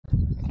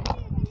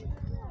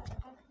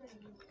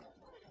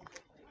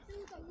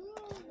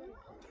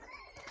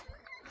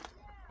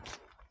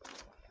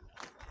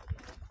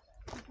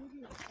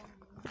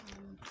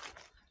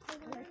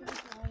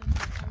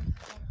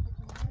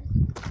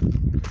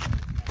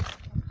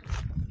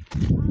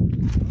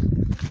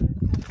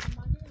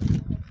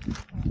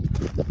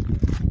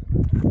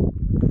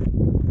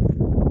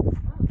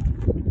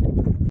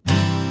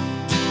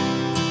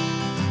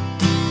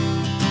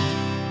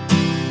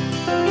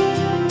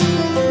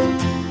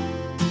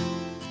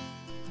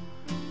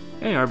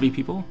RV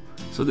people.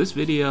 So this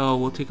video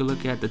will take a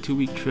look at the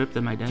 2-week trip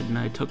that my dad and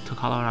I took to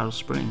Colorado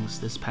Springs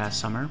this past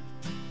summer.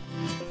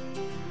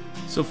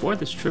 So for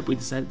this trip we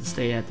decided to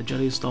stay at the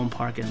Jellystone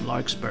Park in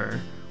Larkspur,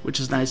 which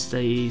is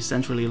nicely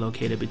centrally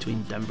located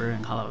between Denver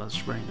and Colorado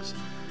Springs.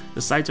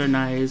 The sites are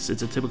nice,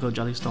 it's a typical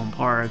Jellystone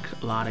Park,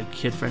 a lot of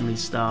kid-friendly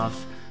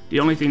stuff. The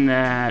only thing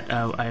that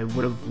I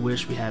would have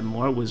wished we had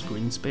more was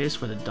green space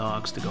for the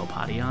dogs to go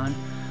potty on.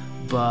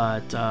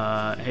 But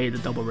hey, the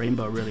double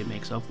rainbow really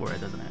makes up for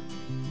it, doesn't it?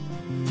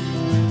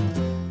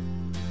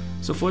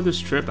 So for this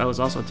trip, I was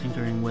also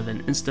tinkering with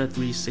an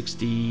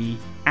Insta360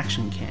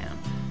 action cam.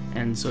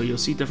 And so you'll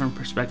see different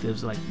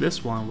perspectives like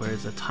this one, where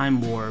it's a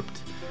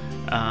time-warped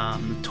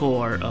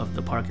tour of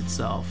the park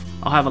itself.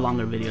 I'll have a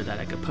longer video that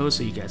I could post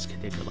so you guys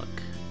can take a look.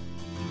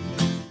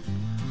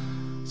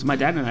 So my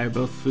dad and I are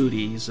both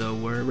foodies, so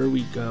wherever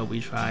we go,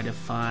 we try to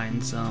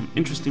find some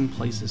interesting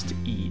places to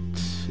eat.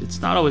 It's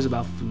not always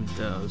about food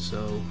though,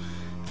 so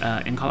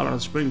in Colorado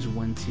Springs we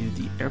went to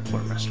the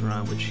airport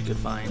restaurant, which you could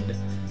find,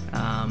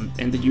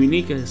 and the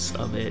uniqueness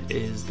of it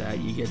is that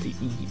you get to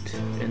eat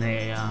in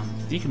a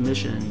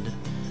decommissioned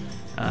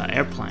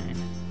airplane,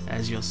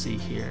 as you'll see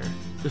here.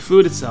 The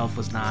food itself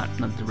was not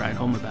nothing to write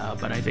home about,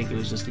 but I think it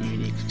was just a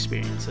unique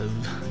experience of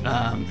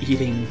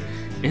eating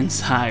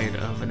inside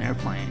of an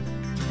airplane.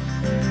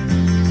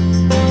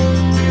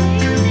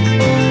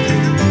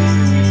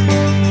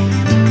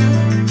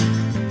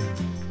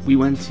 We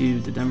went to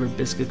the Denver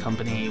Biscuit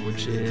Company,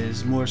 which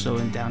is more so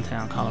in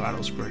downtown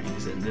Colorado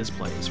Springs, and this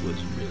place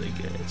was really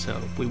good. So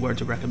if we were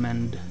to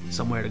recommend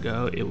somewhere to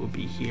go, it would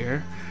be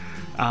here.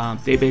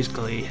 They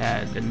basically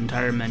had an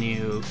entire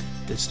menu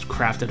that's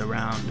crafted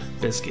around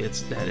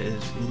biscuits that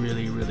is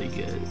really, really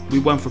good. We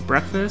went for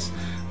breakfast,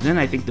 then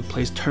I think the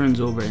place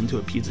turns over into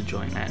a pizza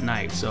joint at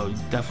night, so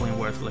definitely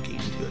worth looking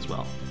into as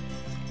well.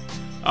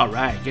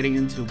 Alright, getting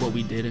into what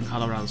we did in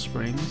Colorado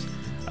Springs.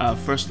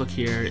 First look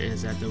here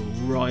is at the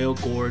Royal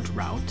Gorge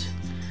Route,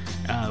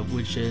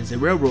 which is a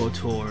railroad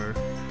tour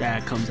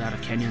that comes out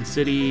of Canyon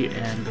City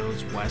and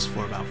goes west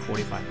for about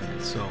 45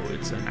 minutes. So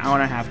it's an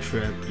hour-and-a-half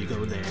trip. You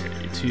go there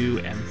to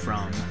and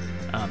from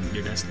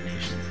your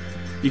destination.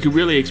 You can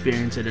really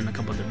experience it in a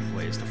couple of different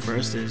ways. The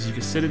first is you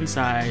can sit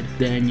inside,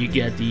 then you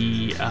get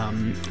the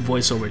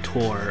voiceover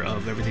tour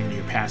of everything that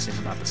you're passing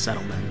about the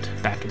settlement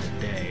back in the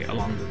day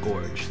along the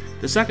gorge.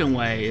 The second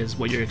way is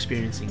what you're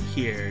experiencing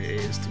here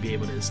is to be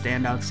able to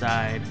stand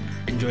outside,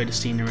 enjoy the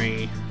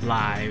scenery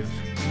live.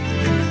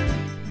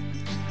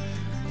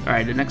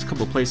 Alright, the next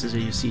couple places that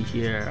you see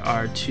here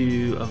are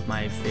two of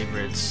my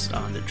favorites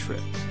on the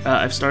trip.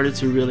 I've started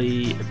to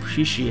really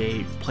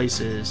appreciate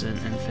places and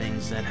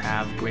things that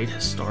have great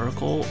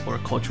historical or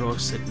cultural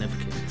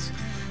significance.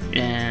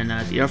 And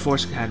the Air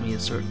Force Academy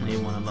is certainly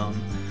one of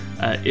them.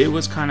 It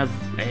was kind of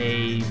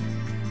a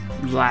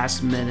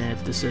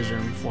last-minute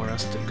decision for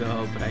us to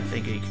go, but I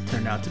think it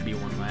turned out to be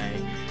one of my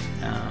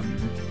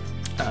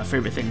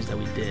favorite things that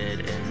we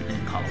did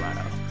in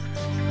Colorado.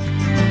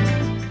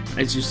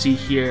 As you see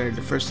here,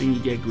 the first thing you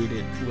get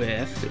greeted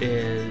with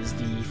is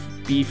the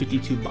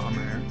B-52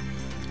 bomber.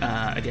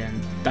 Again,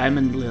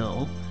 Diamond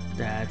Lil,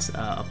 that's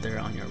up there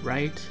on your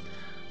right.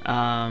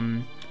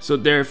 So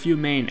there are a few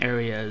main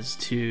areas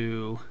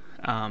to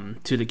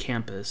the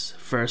campus.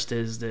 First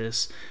is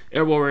this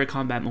Air Warrior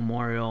Combat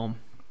Memorial,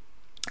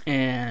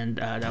 and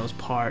that was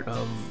part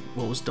of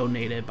what was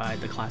donated by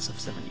the class of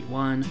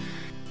 '71.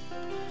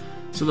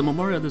 So the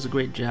memorial does a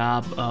great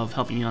job of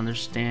helping you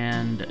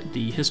understand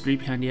the history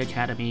behind the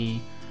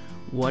Academy,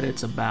 what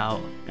it's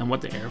about, and what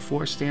the Air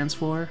Force stands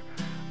for.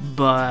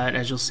 But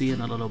as you'll see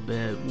in a little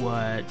bit,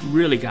 what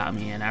really got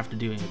me in after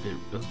doing a bit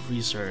of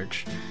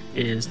research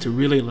is to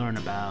really learn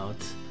about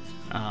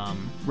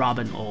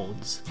Robin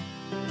Olds.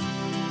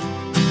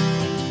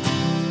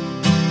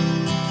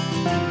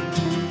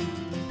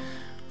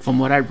 From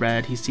what I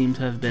read, he seemed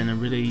to have been a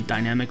really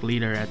dynamic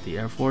leader at the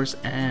Air Force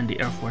and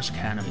the Air Force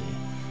Academy.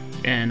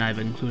 And I've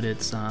included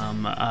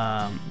some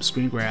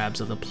screen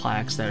grabs of the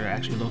plaques that are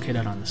actually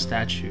located on the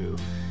statue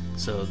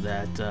so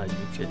that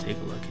you could take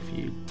a look if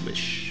you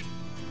wish.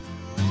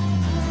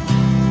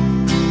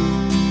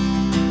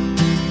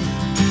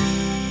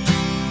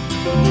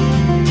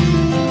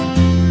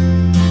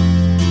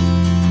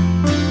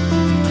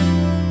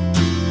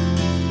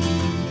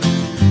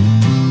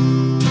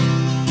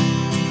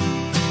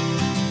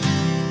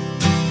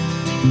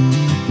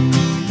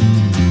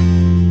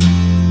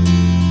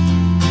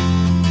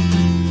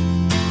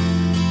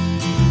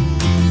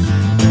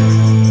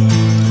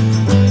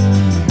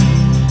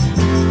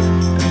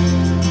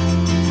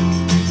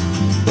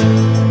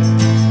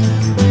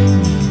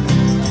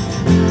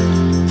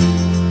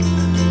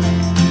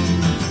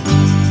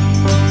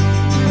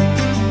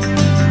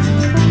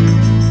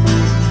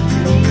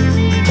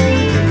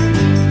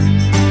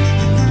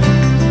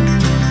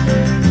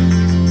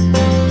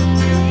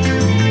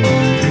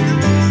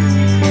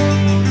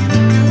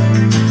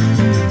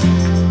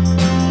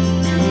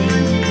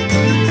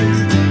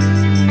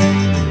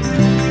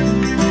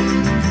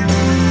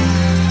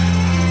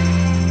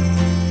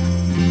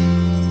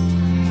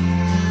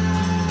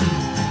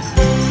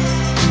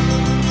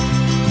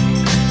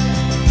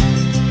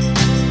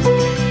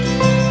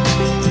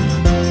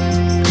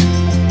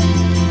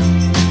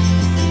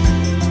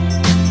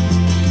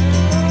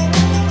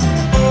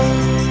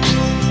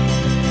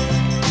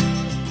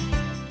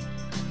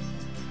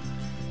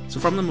 So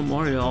from the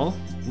memorial,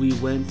 we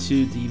went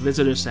to the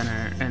visitor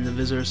center, and the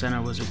visitor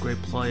center was a great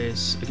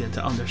place, again,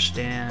 to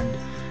understand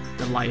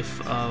the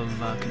life of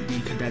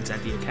the cadets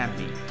at the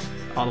academy,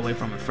 all the way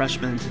from a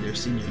freshman to their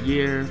senior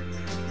year,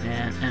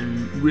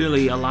 and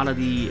really a lot of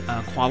the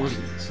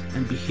qualities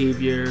and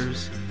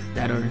behaviors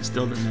that are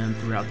instilled in them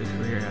throughout their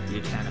career at the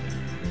academy.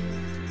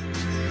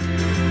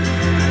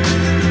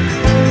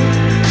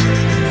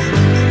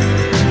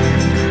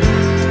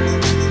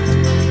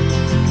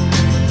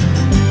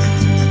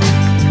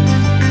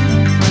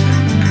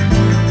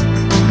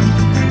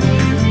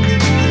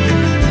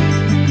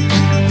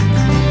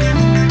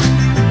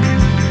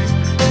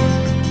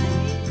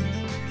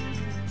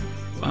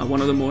 One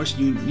of the most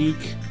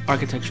unique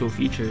architectural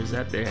features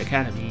at the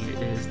academy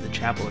is the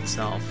chapel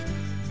itself.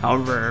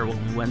 However,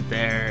 when we went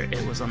there,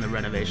 it was under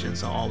renovation,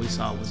 so all we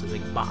saw was a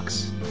big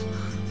box.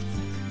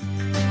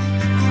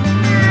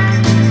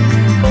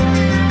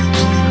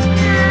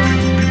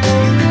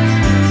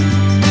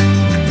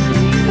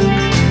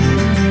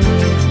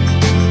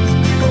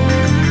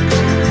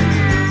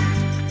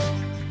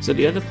 So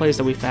the other place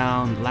that we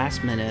found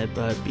last minute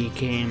but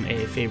became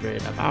a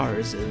favorite of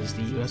ours is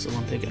the U.S.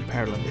 Olympic and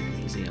Paralympic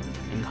Museum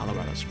in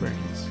Colorado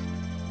Springs.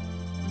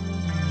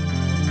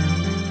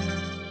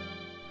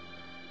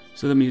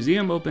 So the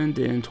museum opened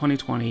in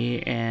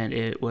 2020, and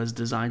it was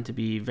designed to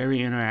be very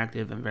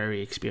interactive and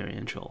very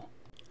experiential.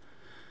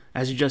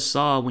 As you just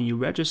saw, when you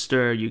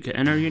register, you can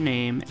enter your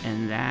name,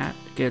 and that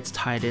gets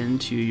tied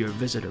into your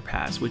visitor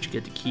pass, which you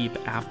get to keep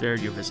after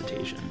your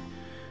visitation.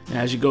 And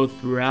as you go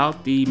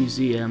throughout the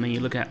museum and you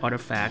look at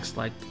artifacts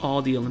like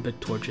all the Olympic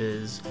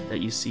torches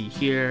that you see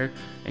here,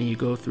 and you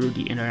go through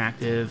the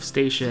interactive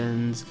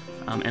stations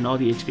and all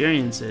the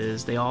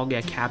experiences, they all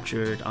get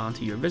captured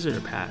onto your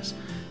visitor pass.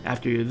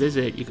 After your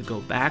visit, you could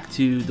go back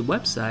to the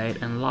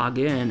website and log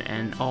in,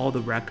 and all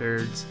the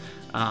records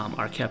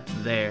are kept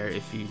there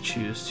if you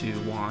choose to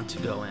want to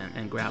go in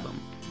and grab them.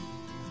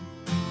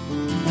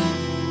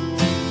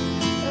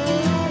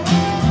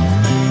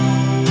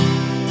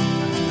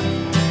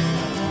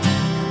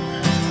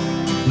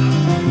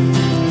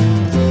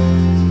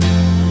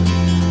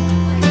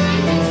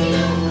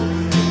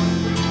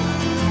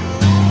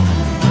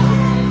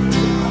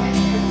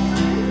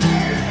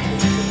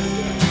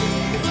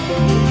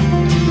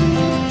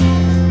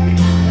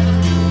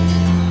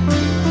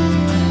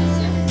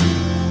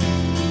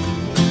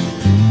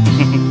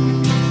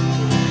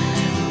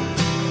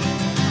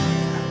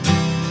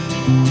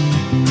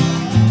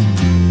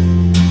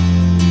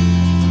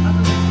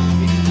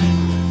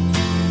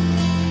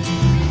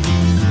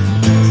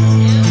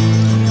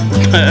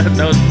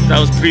 that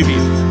was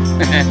preview.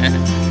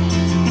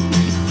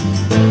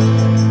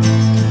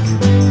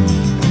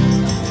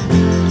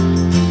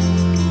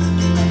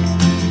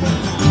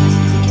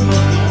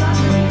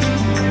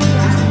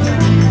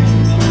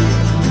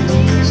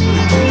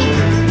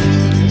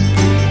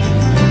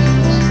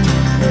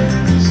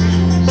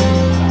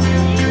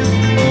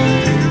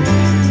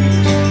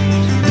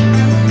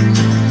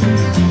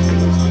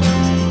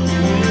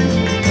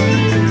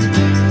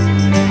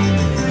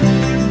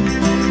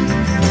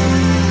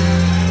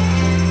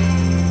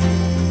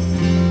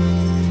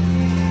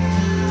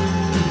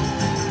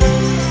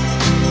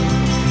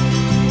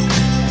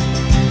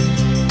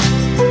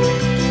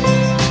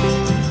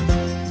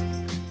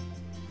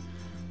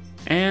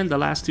 And the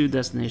last two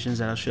destinations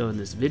that I'll show in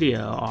this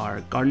video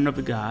are Garden of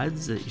the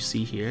Gods that you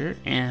see here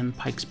and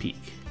Pikes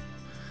Peak.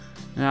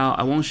 Now,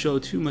 I won't show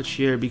too much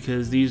here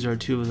because these are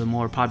two of the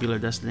more popular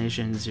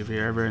destinations if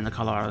you're ever in the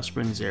Colorado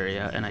Springs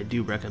area, and I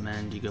do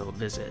recommend you go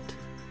visit.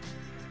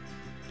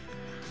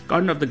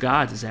 Garden of the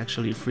Gods is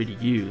actually free to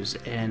use,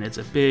 and it's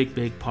a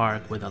big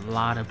park with a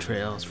lot of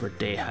trails for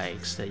day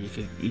hikes that you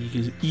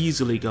could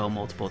easily go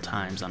multiple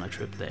times on a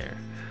trip there.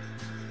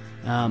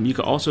 You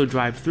could also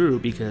drive through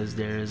because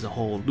there's a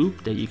whole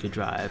loop that you could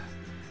drive.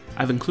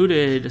 I've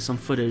included some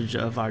footage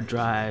of our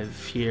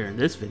drive here in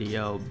this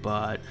video,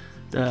 but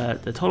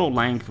the total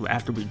length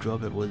after we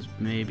drove it was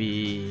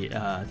maybe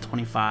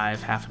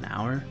 25, half an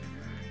hour.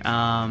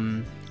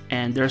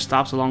 And there are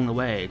stops along the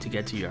way to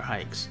get to your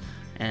hikes.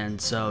 And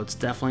so it's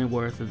definitely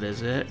worth a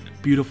visit.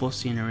 Beautiful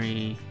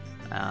scenery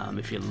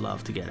if you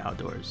love to get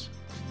outdoors.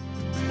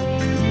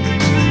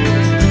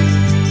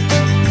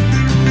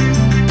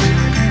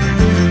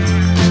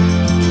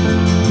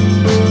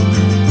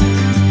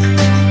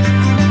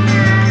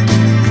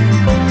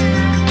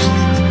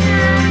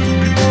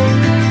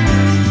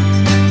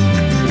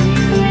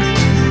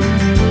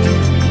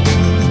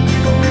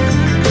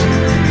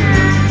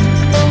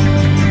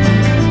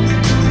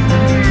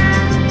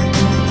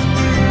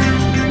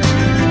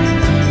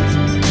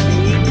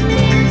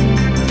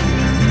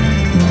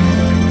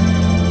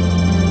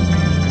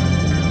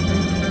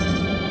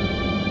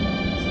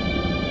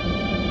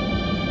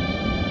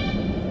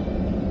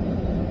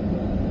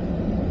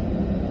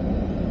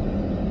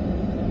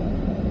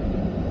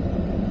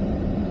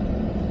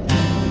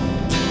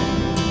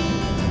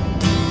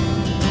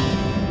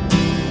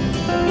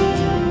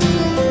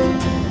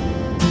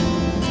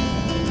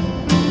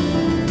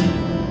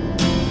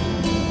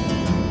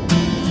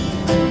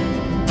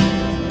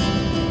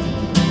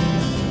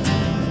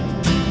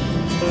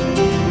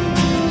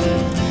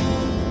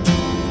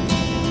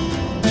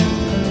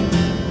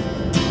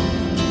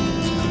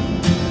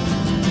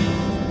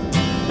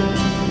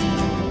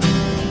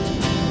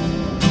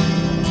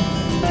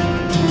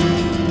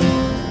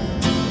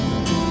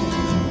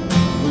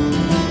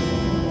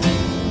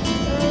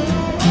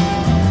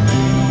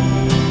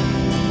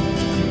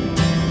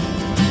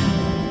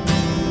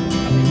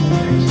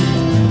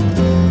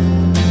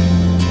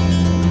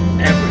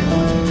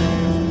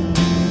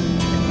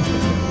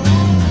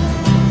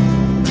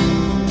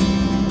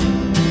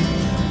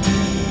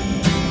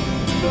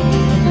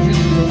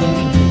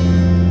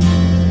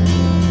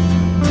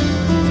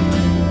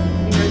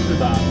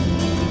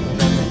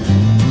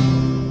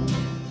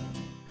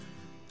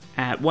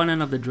 At one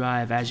end of the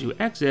drive, as you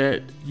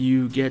exit,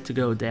 you get to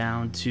go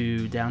down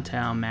to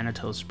downtown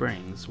Manitou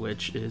Springs,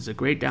 which is a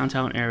great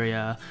downtown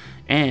area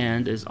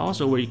and is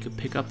also where you could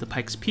pick up the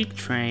Pikes Peak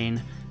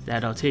train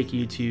that'll take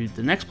you to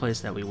the next place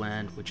that we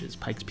went, which is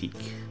Pikes Peak.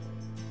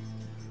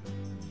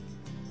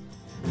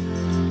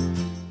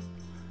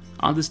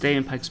 On this day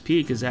in Pikes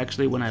Peak is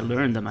actually when I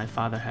learned that my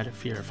father had a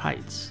fear of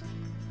heights.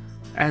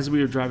 As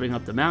we were driving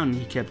up the mountain,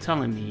 he kept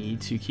telling me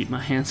to keep my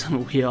hands on the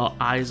wheel,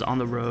 eyes on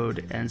the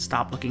road, and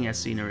stop looking at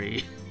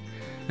scenery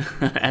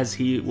as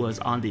he was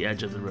on the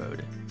edge of the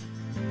road.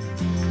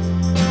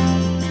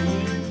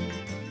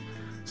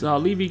 So I'll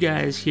leave you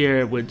guys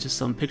here with just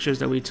some pictures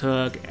that we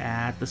took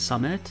at the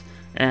summit,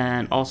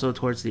 and also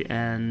towards the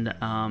end,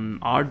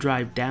 our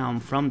drive down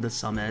from the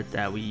summit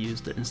that we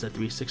used the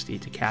Insta360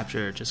 to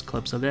capture just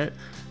clips of it.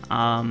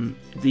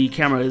 The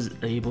camera is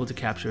able to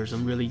capture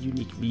some really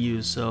unique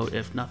views, so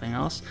if nothing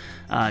else,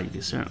 you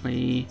can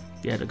certainly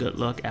get a good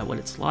look at what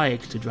it's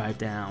like to drive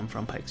down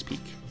from Pikes Peak.